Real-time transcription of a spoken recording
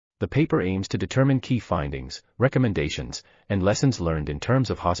The paper aims to determine key findings, recommendations, and lessons learned in terms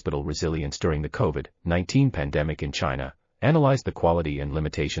of hospital resilience during the COVID-19 pandemic in China, analyze the quality and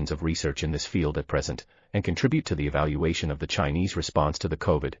limitations of research in this field at present, and contribute to the evaluation of the Chinese response to the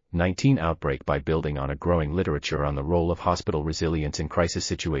COVID-19 outbreak by building on a growing literature on the role of hospital resilience in crisis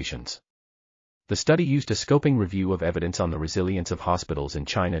situations. The study used a scoping review of evidence on the resilience of hospitals in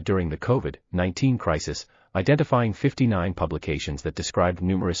China during the COVID-19 crisis, identifying 59 publications that described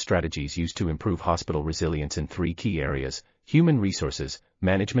numerous strategies used to improve hospital resilience in 3 key areas: human resources,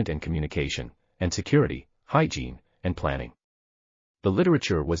 management and communication, and security, hygiene, and planning. The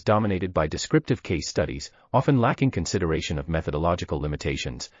literature was dominated by descriptive case studies, often lacking consideration of methodological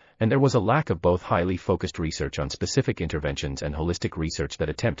limitations, and there was a lack of both highly focused research on specific interventions and holistic research that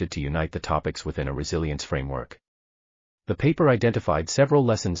attempted to unite the topics within a resilience framework. The paper identified several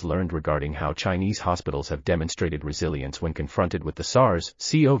lessons learned regarding how Chinese hospitals have demonstrated resilience when confronted with the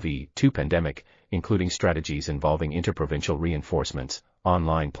SARS-CoV-2 pandemic, including strategies involving interprovincial reinforcements,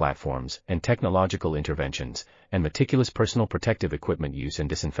 online platforms and technological interventions, and meticulous personal protective equipment use and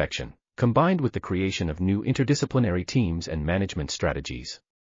disinfection, combined with the creation of new interdisciplinary teams and management strategies.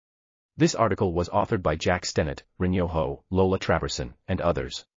 This article was authored by Jack Stennett, Renyou, Lola Traverson, and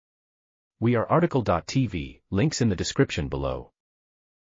others. We are RTCLTV, links in the description below.